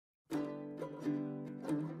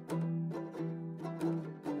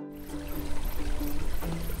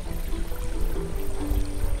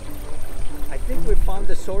think we found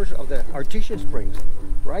the source of the Artesian springs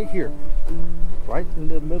right here, right in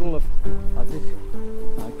the middle of this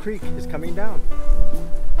creek is coming down.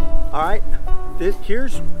 All right,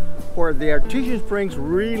 here's where the Artesian springs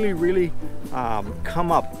really come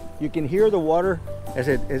up. You can hear the water as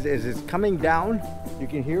it's coming down. You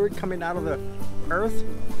can hear it coming out of the earth.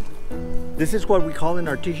 This is what we call an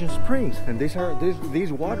Artesian springs, and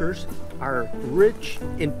these waters are rich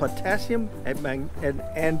in potassium and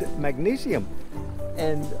magnesium.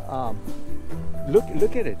 And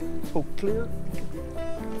look at it, so clear,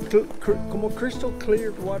 como crystal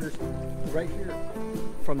clear waters right here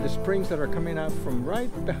from the springs that are coming out from right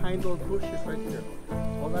behind those bushes right here.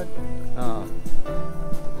 All that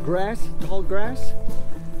grass, tall grass,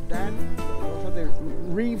 those are the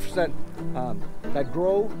reefs that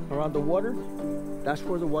grow around the water. That's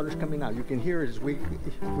where the water's coming out. You can hear it. If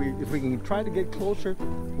we can try to get closer,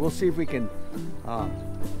 we'll see if we can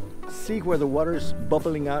see where the water is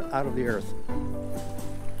bubbling out of the earth.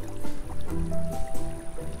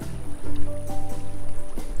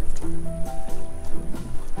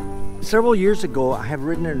 Several years ago, I have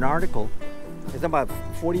written an article. It's about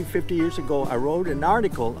 40-50 years ago. I wrote an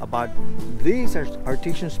article about these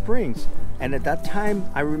Artesian springs, and at that time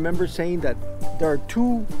I remember saying that there are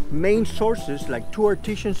two main sources, like two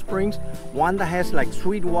Artesian springs, one that has like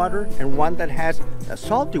sweet water and one that has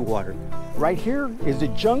salty water. Right here is the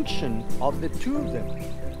junction of the two of them.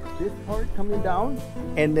 This part coming down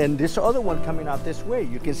and then this other one coming out this way.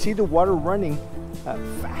 You can see the water running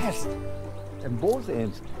fast at both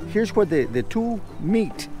ends. Here's where the two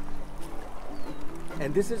meet.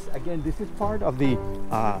 And this is, again, this is part of the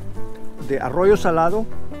Arroyo Salado,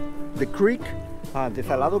 the creek, the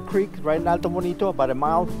Salado Creek, right in Alto Bonito, about a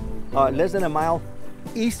mile, less than a mile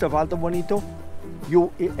east of Alto Bonito.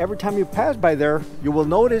 Every time you pass by there, you will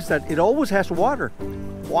notice that it always has water.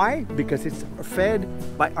 Why? Because it's fed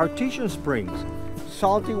by Artesian springs.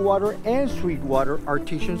 Salty water and sweet water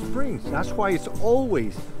Artesian springs. That's why it's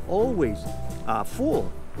always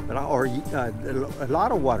full, or a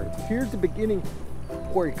lot of water. Here's the beginning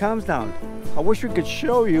where it comes down. I wish we could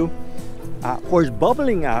show you where it's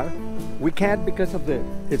bubbling out. We can't because of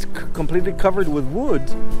it's completely covered with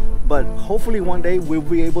woods, but hopefully one day we'll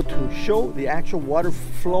be able to show the actual water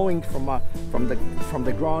flowing from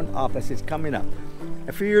the ground up as it's coming up.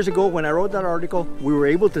 A few years ago when I wrote that article, we were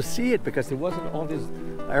able to see it because it wasn't, all this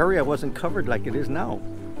area wasn't covered like it is now.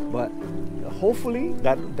 But hopefully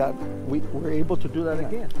that we're able to do that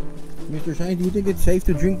again. Mr. Sainz, do you think it's safe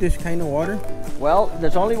to drink this kind of water? Well,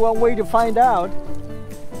 there's only one way to find out.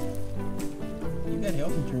 You got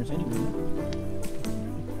health insurance anyway, no?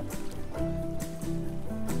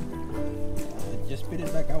 Just spit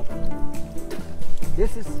it back out.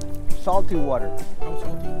 This is salty water. How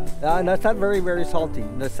salty? That's not very salty.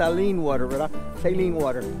 The saline water, right? Saline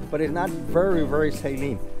water, but it's not very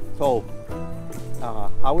saline. So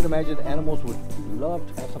I would imagine animals would love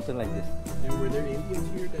to have something like this. And were there Indians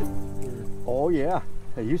here that were... Oh yeah,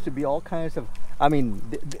 there used to be all kinds of, I mean,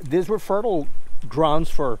 these were fertile grounds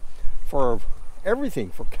for everything,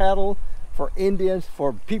 for cattle, for Indians,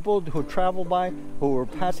 for people who travel by, who were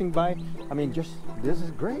passing by. I mean, just, this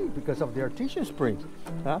is great because of the Artesian springs.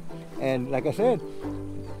 And like I said,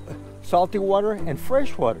 salty water and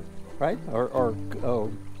fresh water, right? Or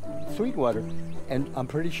sweet water. And I'm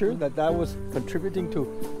pretty sure that was contributing to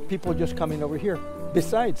people just coming over here.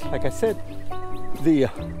 Besides, like I said, the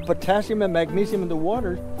potassium and magnesium in the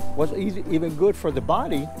water was even good for the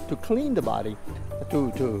body, to clean the body,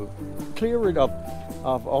 to clear it of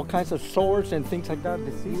all kinds of sores and things like that.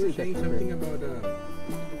 You were saying something about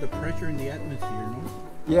the pressure in the atmosphere, no?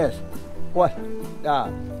 Yes. What?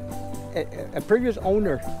 A previous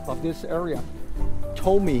owner of this area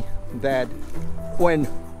told me that when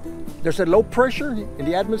there's a low pressure in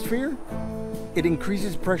the atmosphere, it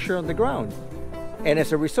increases pressure on the ground. And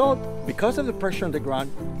as a result, because of the pressure on the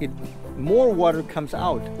ground, more water comes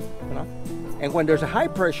out. You know? And when there's a high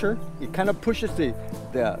pressure, it kind of pushes the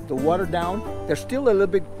water down. There's still a little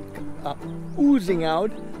bit oozing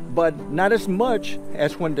out, but not as much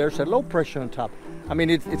as when there's a low pressure on top. I mean,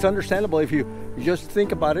 it's understandable if you just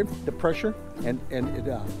think about it, the pressure, and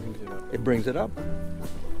it brings it up.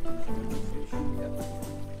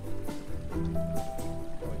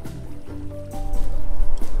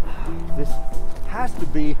 This has to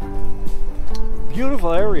be a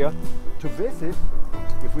beautiful area to visit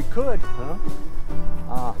if we could.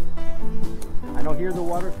 I know here the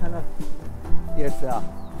water kind of is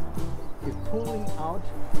pulling out,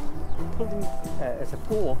 as a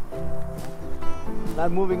pool.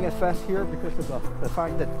 Not moving as fast here because of the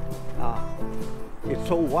fact that it's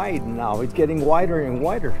so wide now. It's getting wider and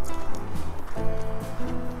wider.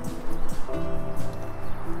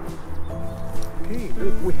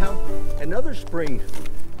 Look, we have another spring.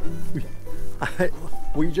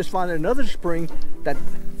 We just found another spring that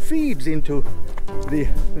feeds into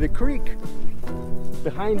the creek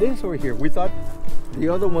behind this over here. We thought the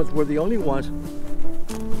other ones were the only ones.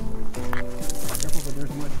 Careful, but there's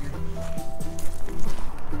mud here.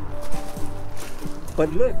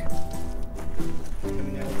 But look,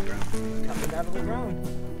 Coming out of the ground. coming out of the ground.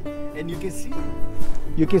 And you can see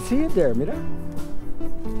it there, mira. I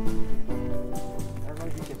don't know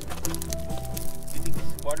if you can. Do you think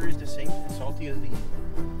this water is the same as salty as the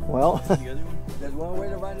Well, other one? there's one way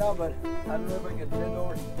to find out, but I don't know if I can bend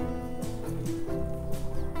over.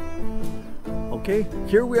 Okay,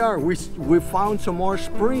 here we are. We found some more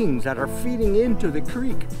springs that are feeding into the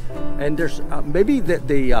creek, and there's maybe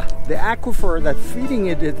the aquifer that's feeding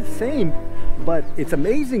it is the same, but it's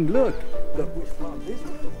amazing. Look, we found this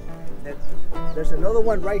one. And there's another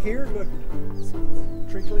one right here. Look, it's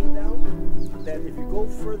trickling down. That if you go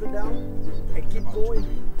further down and keep going,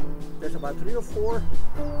 there's about 3 or 4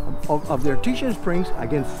 of the artesian springs,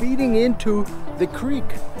 again feeding into the creek.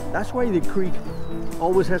 That's why the creek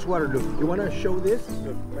always has water. Look, you want to show this?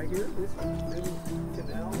 Look, right here, this little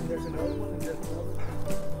canal, and there's another one, and there's another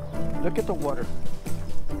one. Look at the water.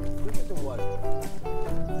 Look at the water.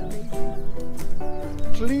 Amazing.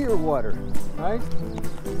 Clear water, right?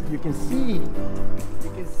 You can see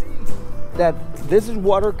that this is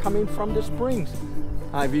water coming from the springs.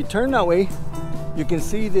 If you turn that way, you can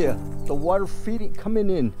see the water feeding coming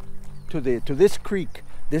in to this creek.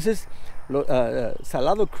 This is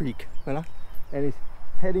Salado Creek, you know? And it's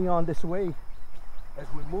heading on this way. As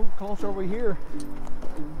we move closer over here,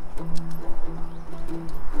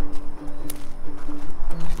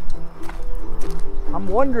 I'm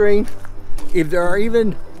wondering if there are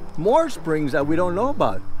even more springs that we don't know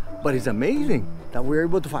about. But it's amazing that we're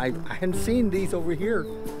able to find. I hadn't seen these over here.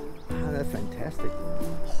 Oh, that's fantastic.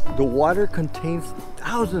 The water contains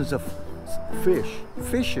thousands of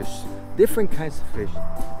fishes, different kinds of fish,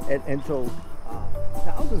 and so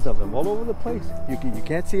thousands of them all over the place. You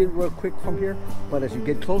can't see it real quick from here, but as you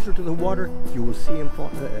get closer to the water, you will see them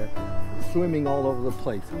swimming all over the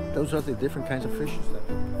place. Those are the different kinds of fishes.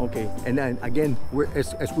 Okay, and then again,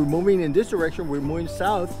 as we're moving in this direction, we're moving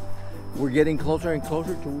south. We're getting closer and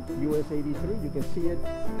closer to US 83. You can see it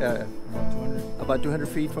about 200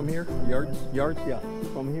 feet from here, yards, yeah.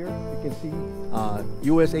 From here, you can see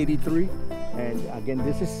US 83. And again,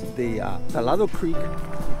 this is the Salado Creek.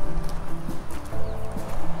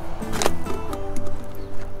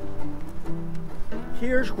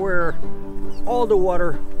 Here's where all the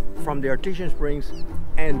water from the artesian springs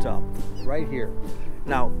ends up, right here.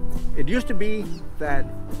 Now, it used to be that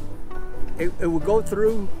it would go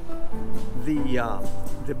through the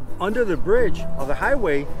under the bridge of the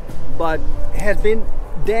highway, but has been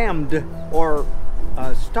dammed or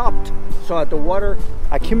stopped so that the water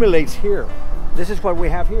accumulates here. This is what we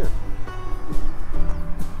have here.